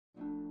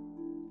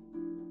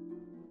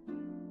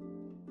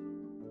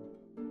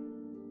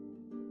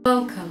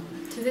Welcome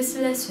to this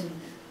lesson.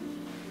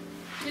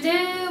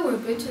 Today we're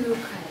going to look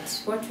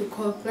at what we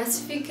call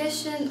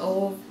classification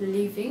of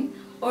living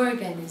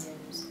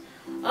organisms.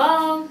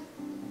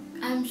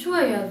 I'm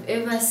sure you have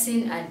ever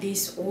seen a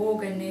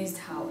disorganized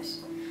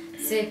house.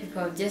 Say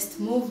people have just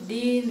moved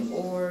in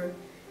or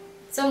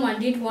someone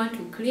didn't want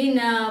to clean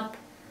up.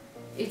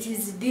 It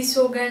is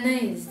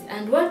disorganized,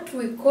 and what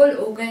we call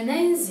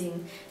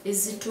organizing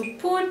is to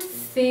put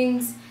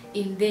things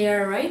in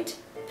their right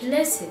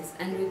places,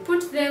 and we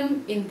put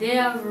them in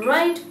their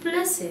right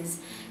places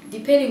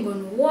depending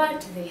on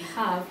what they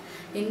have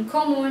in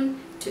common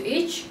to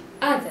each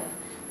other.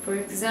 For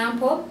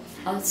example,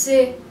 I'll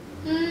say,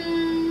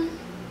 let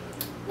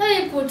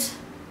me put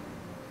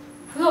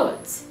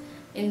clothes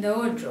in the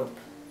wardrobe,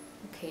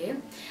 okay?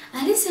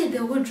 And inside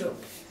the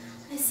wardrobe,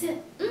 I say,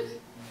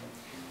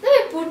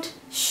 let me put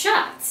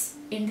shirts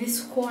in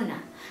this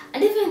corner.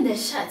 And even the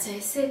shirts, I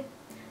say,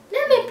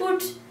 let me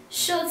put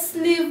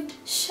short-sleeved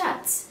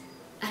shirts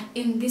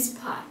in this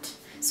part.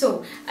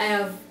 So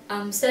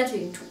I'm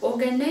starting to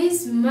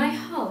organize my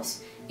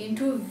house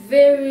into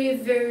very,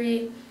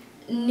 very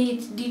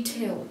neat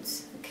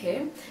details.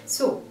 Okay,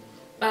 so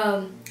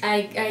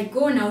I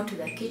go now to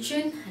the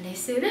kitchen and I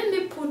say, let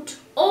me put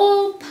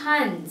all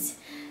pans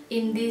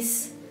in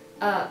this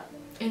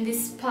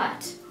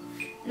part.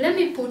 Let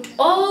me put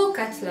all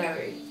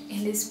cutlery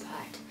in this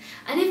part,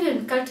 and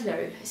even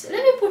cutlery. I say,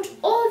 let me put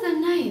all the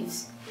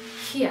knives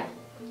here.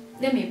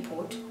 Let me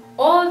put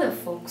all the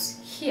forks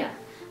here.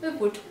 Let me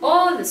put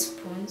all the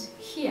spoons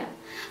here,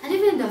 and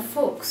even the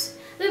forks.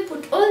 Let me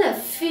put all the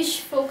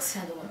fish forks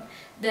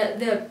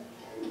alone.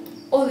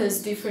 All those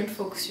different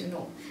forks, you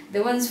know,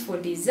 the ones for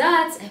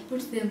desserts. I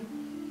put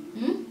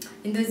them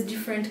in those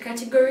different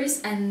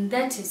categories, and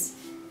that is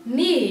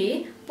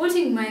me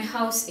putting my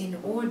house in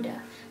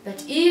order.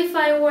 But if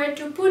I were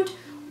to put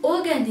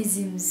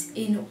organisms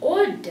in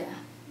order,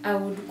 I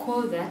would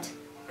call that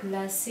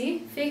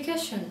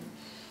classification.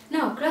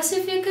 Now,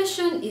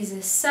 classification is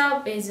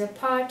a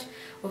part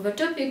of a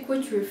topic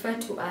which we refer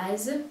to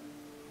as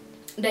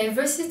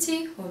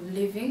diversity of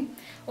living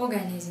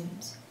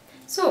organisms.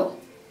 So,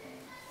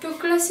 to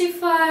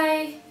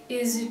classify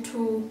is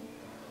to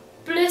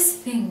place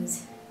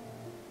things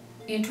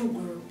into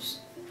groups.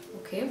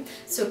 Okay,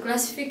 so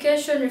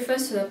classification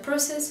refers to the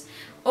process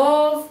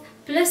of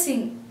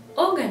placing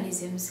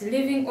organisms,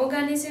 living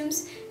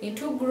organisms,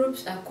 into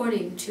groups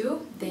according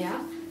to their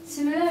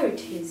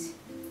similarities.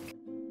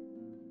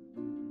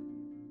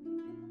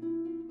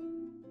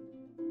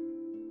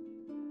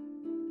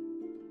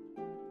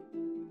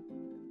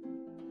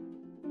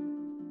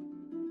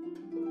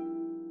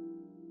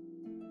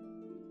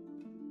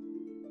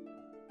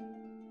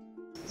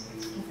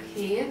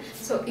 Okay,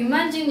 so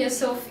imagine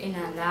yourself in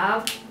a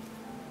lab,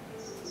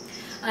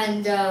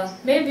 and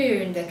maybe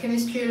you're in the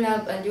chemistry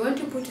lab and you want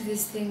to put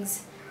these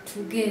things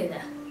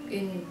together,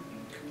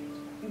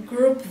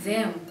 group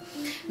them.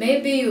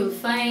 Maybe you'll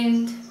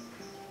find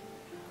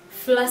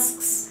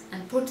flasks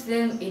and put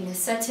them in a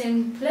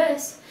certain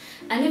place,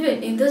 and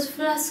even in those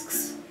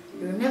flasks,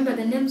 you remember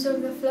the names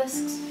of the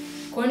flasks: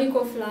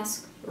 conical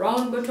flask,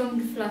 round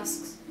bottomed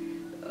flasks,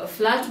 a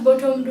flat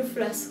bottomed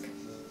flask,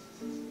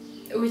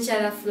 which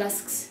other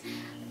flasks,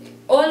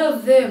 all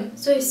of them.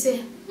 So you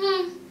say,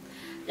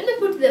 let me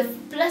put the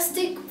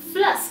plastic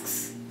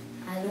flasks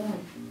alone.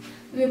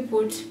 Let me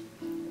put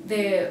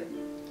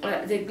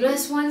the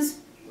glass ones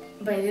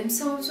by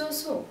themselves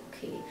also.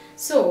 Okay,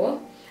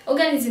 so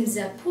organisms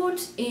are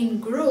put in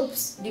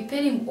groups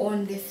depending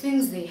on the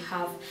things they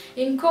have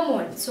in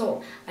common.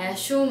 So I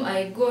assume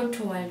I go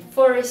to a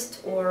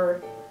forest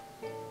or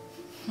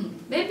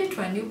maybe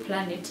to a new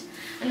planet,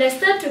 and I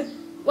start to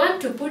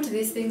want to put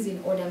these things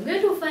in order. I'm going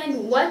to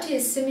find what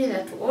is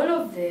similar to all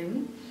of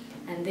them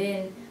and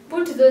then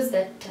put those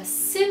that are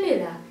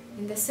similar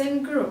in the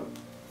same group.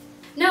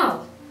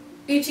 Now,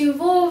 it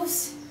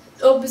involves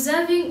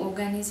observing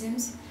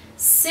organisms,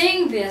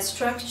 seeing their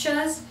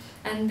structures,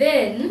 and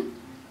then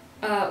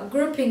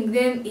grouping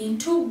them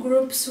into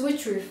groups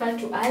which we refer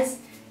to as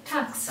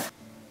taxa.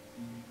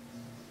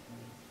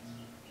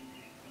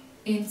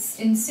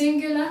 In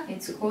singular,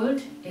 it's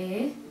called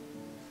a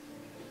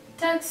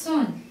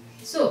taxon.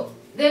 So,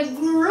 the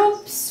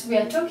groups we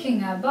are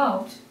talking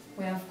about,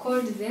 we have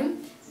called them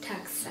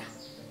taxa.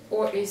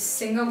 Or a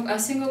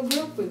single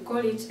group, we call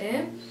it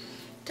a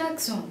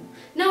taxon.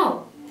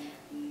 Now,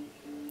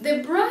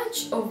 the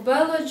branch of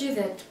biology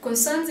that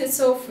concerns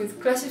itself with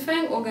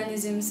classifying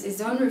organisms is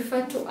the one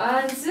referred to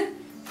as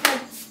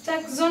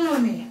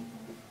taxonomy.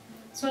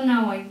 So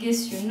now I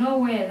guess you know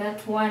where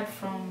that word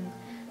from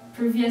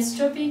previous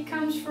topic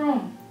comes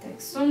from,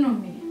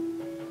 taxonomy.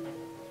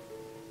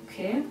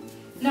 Okay,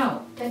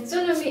 now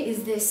taxonomy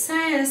is the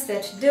science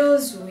that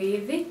deals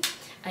with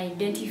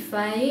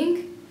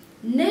identifying,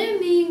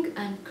 naming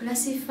and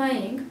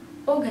classifying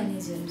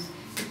organisms.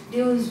 It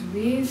deals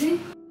with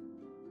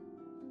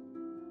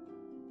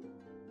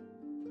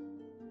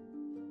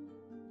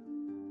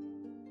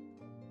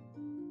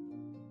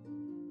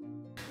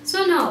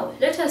So now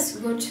let us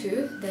go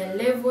to the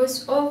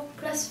levels of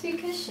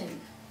classification.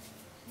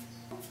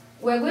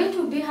 we're going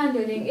to be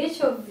handling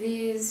each of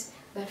these,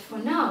 but for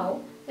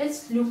now,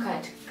 let's look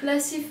at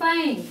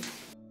classifying.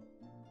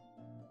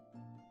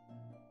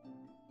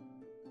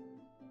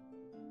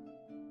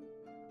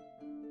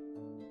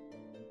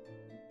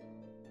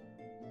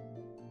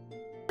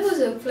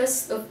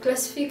 Levels of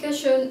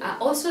classification are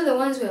also the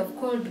ones we have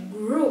called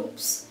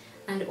groups,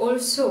 and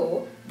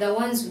also the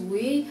ones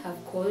we have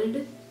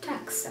called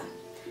taxa.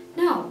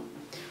 Now,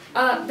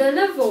 the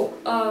level,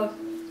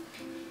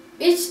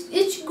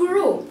 each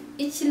group,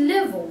 each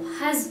level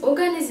has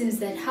organisms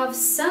that have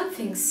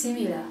something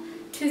similar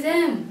to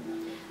them.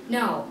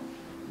 Now,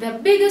 the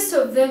biggest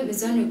of them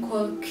is one we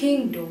call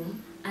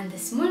kingdom, and the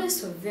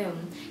smallest of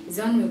them is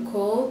one we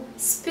call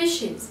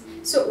species.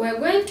 So we're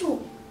going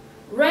to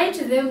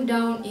write them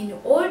down in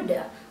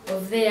order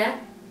of their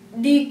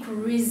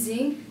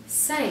decreasing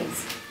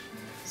size.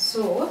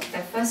 So the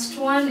first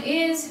one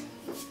is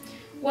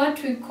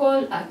what we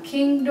call a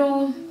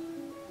kingdom.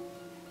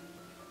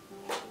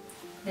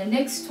 The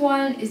next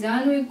one is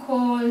one we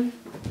call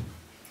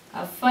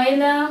a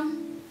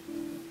phylum.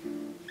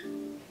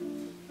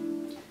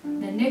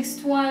 The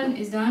next one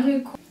is one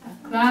we call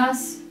a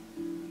class.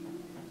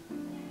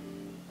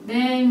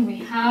 Then we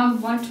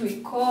have what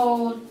we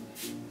call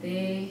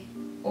the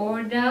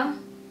order,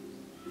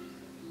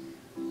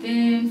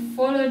 then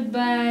followed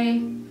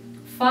by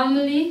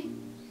family,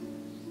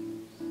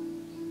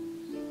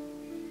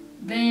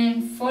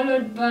 then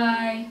followed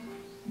by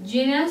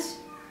genus,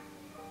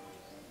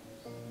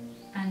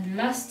 and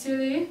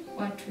lastly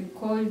what we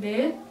call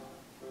the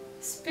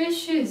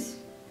species.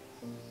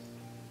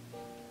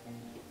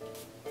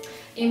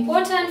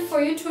 Important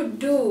for you to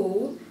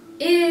do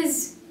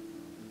is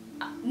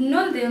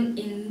know them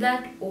in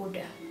that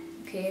order.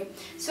 Okay,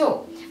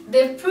 so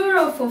the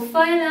plural for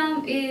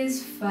phylum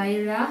is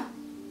phyla.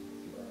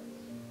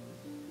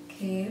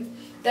 Okay,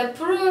 the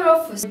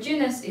plural for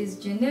genus is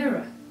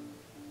genera.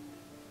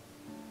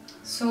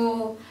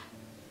 So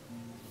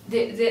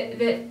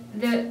the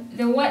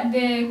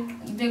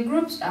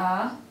groups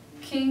are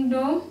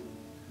kingdom,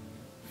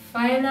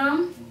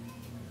 phylum,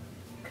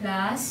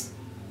 class,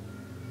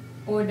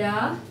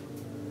 order,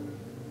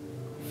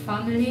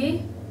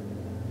 family,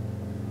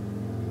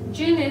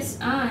 genus,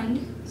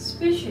 and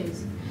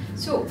species.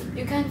 So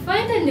you can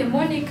find a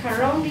mnemonic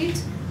around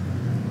it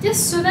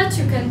just so that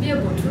you can be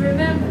able to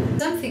remember.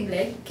 Something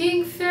like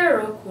King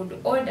Pharaoh could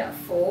order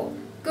for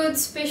good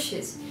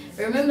species.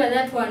 Remember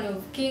that one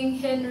of King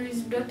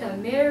Henry's daughter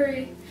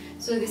Mary?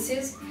 So this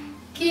is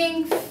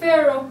King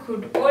Pharaoh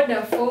could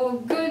order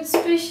for good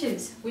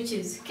species, which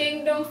is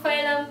kingdom,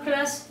 phylum,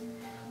 class,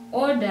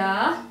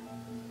 order,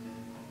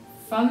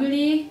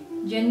 family,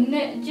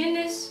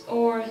 genus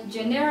or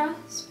genera,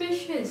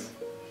 species.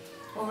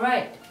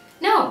 Alright,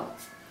 now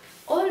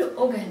all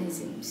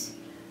organisms,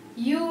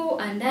 you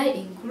and I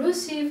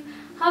inclusive,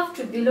 have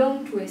to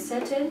belong to a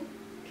certain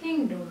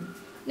kingdom.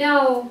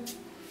 Now,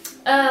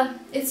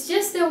 it's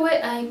just the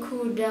way I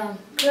could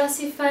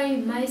classify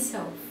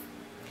myself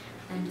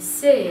and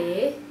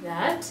say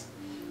that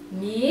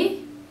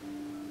me,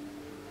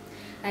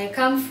 I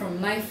come from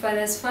my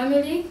father's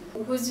family,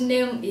 whose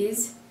name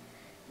is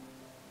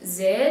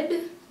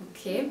Z.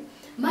 Okay,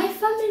 my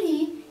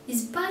family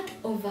is part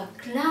of a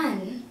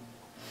clan,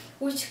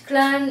 which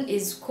clan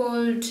is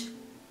called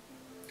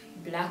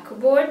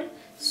Blackboard.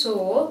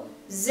 So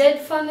Z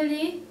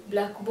family,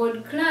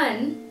 Blackboard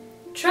clan,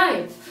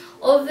 tribe.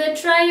 Of the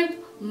tribe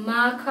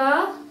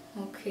Marker.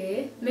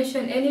 Okay,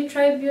 mention any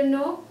tribe you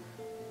know.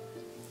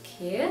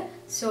 Okay,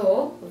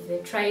 so of the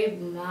tribe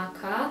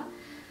Marker,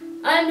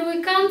 and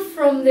we come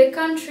from the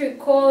country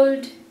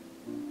called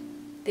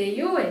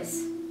the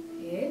US.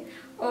 Okay,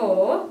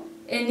 or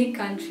any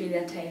country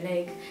that I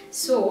like.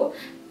 So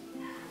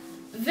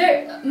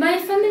my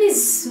family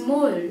is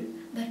small,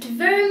 but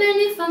very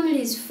many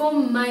families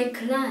form my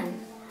clan,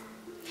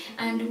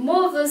 and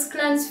more of those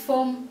clans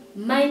form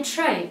my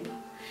tribe,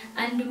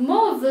 and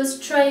more of those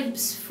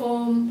tribes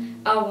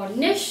form our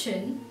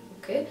nation,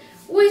 okay,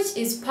 which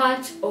is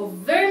part of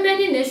very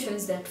many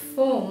nations that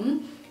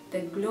form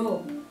the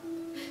globe.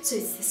 So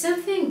it's the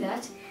same thing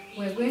that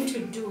we're going to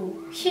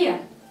do here.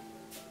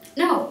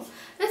 Now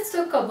let's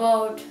talk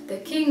about the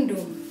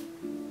kingdom.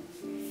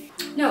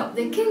 Now,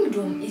 the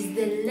kingdom is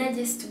the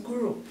largest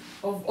group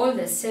of all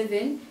the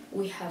 7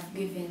 we have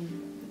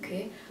given.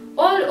 Okay,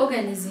 all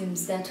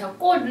organisms that are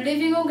called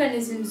living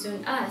organisms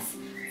on Earth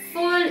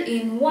fall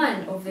in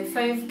one of the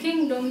 5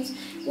 kingdoms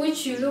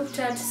which you looked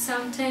at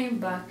some time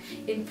back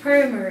in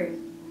primary.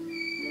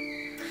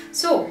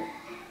 So,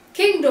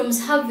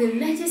 kingdoms have the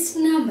largest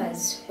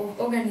numbers of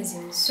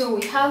organisms. So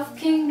we have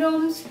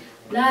kingdoms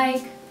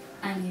like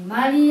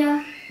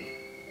Animalia,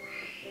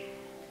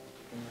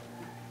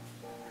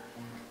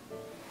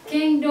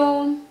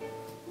 kingdom,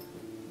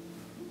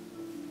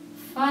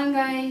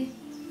 fungi,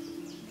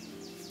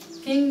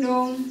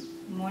 kingdom,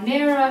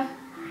 Monera,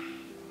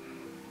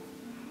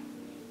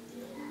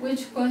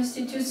 which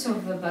constitutes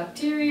of the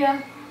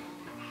bacteria,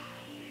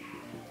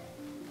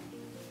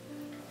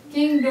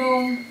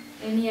 kingdom,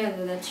 any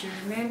other that you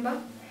remember,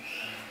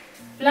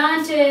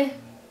 Plantae,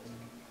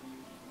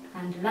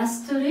 And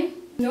lastly,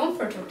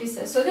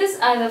 non-protoctista. So these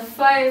are the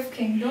 5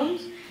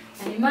 kingdoms: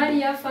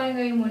 Animalia,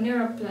 Fungi,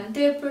 Monera,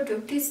 Plantae,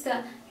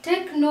 Protoctista.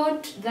 Take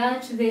note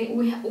that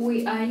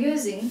we are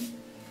using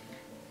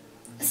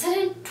a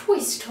certain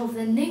twist of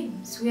the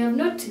names. We have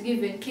not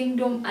given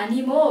kingdom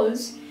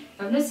animals,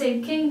 we have not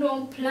said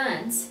kingdom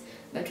plants,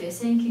 but we are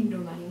saying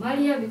kingdom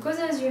Animalia because,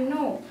 as you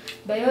know,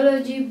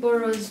 biology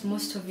borrows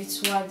most of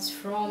its words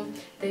from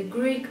the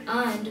Greek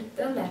and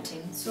the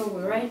Latin. So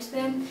we write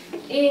them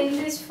in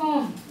this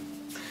form.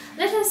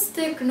 Let us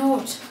take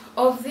note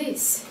of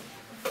this,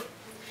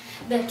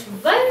 that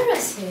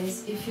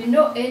viruses, if you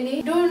know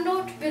any, do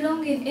not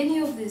belong in any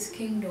of these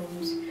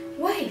kingdoms.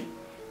 Why?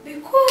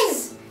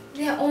 Because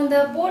they are on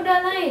the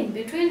borderline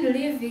between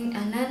living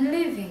and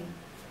non-living.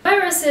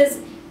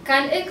 Viruses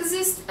can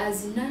exist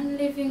as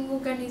non-living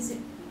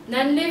organisms,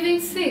 non-living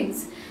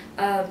things,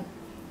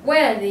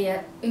 where they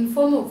are in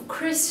form of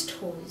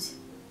crystals.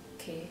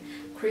 Okay,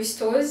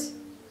 crystals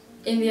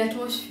in the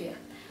atmosphere.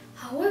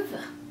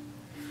 However,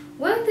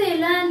 when they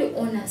land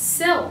on a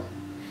cell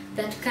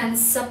that can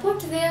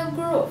support their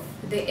growth,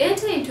 they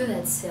enter into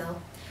that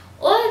cell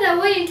all the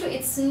way into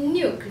its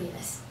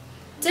nucleus,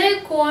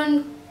 take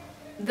on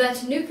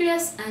that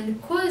nucleus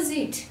and cause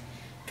it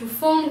to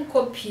form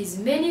copies,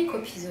 many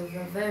copies of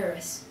the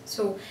virus.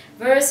 So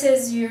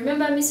viruses, you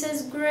remember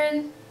Mrs.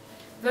 Green?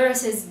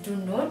 Viruses do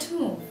not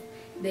move,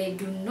 they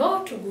do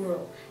not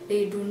grow,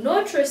 they do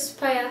not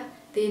respire,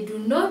 they do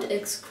not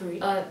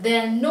excrete, they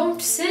are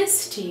not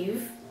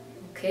sensitive,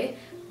 okay,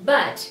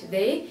 but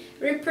they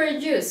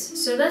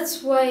reproduce. So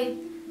that's why,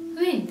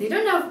 they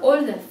don't have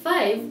all the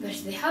 5,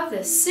 but they have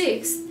the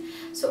 6th.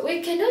 So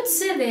we cannot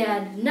say they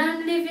are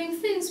non-living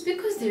things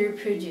because they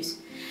reproduce.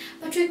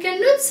 But we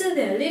cannot say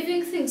they are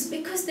living things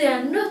because they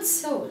are not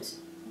cells.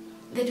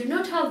 They do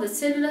not have the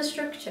cellular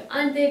structure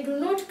and they do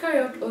not carry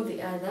out all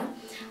the other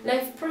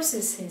life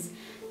processes.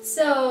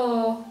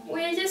 So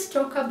we just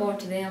talk about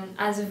them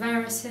as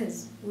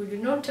viruses. We do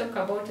not talk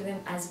about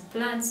them as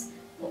plants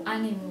or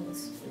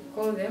animals. We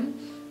call them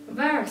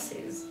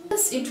viruses.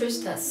 Let's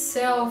interest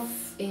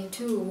ourselves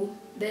into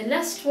the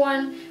last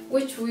one,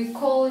 which we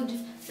called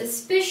the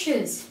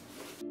species.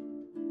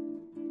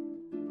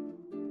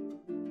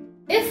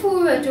 If we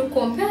were to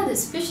compare the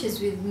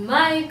species with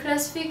my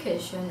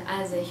classification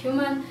as a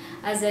human,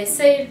 as I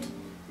said,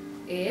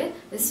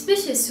 the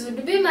species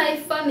would be my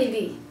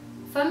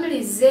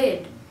family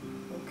Z,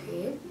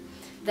 okay,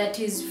 that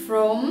is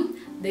from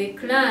the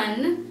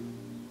clan,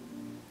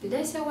 did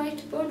I say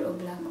whiteboard or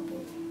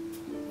blackboard?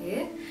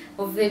 Yeah,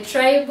 of the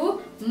tribe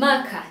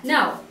Maka.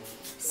 Now,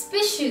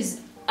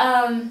 species,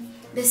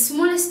 the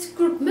smallest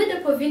group made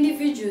up of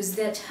individuals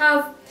that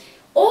have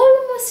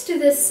almost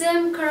the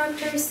same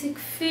characteristic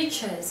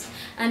features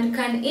and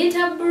can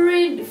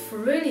interbreed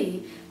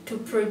freely to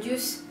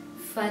produce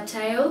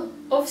fertile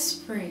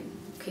offspring.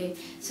 Okay,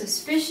 so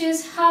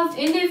species have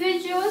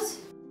individuals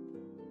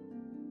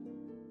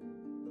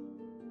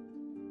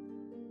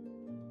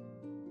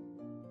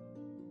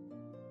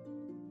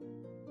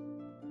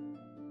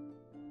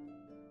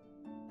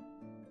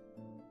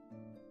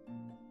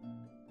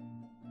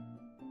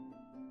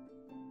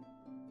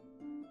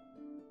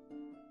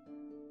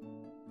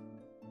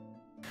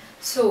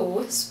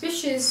So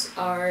species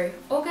are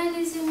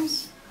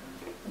organisms,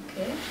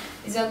 okay,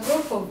 is a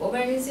group of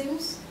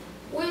organisms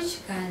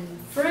which can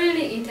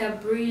freely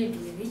interbreed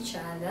with each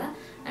other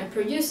and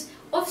produce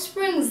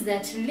offsprings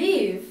that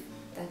live,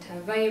 that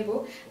are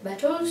viable,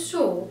 but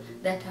also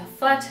that are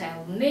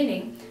fertile,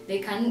 meaning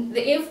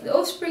if the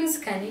offsprings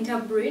can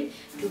interbreed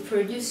to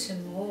produce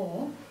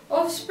more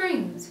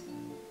offsprings.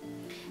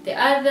 The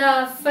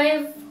other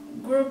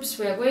 5 groups,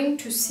 we are going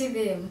to see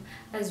them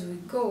as we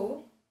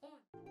go.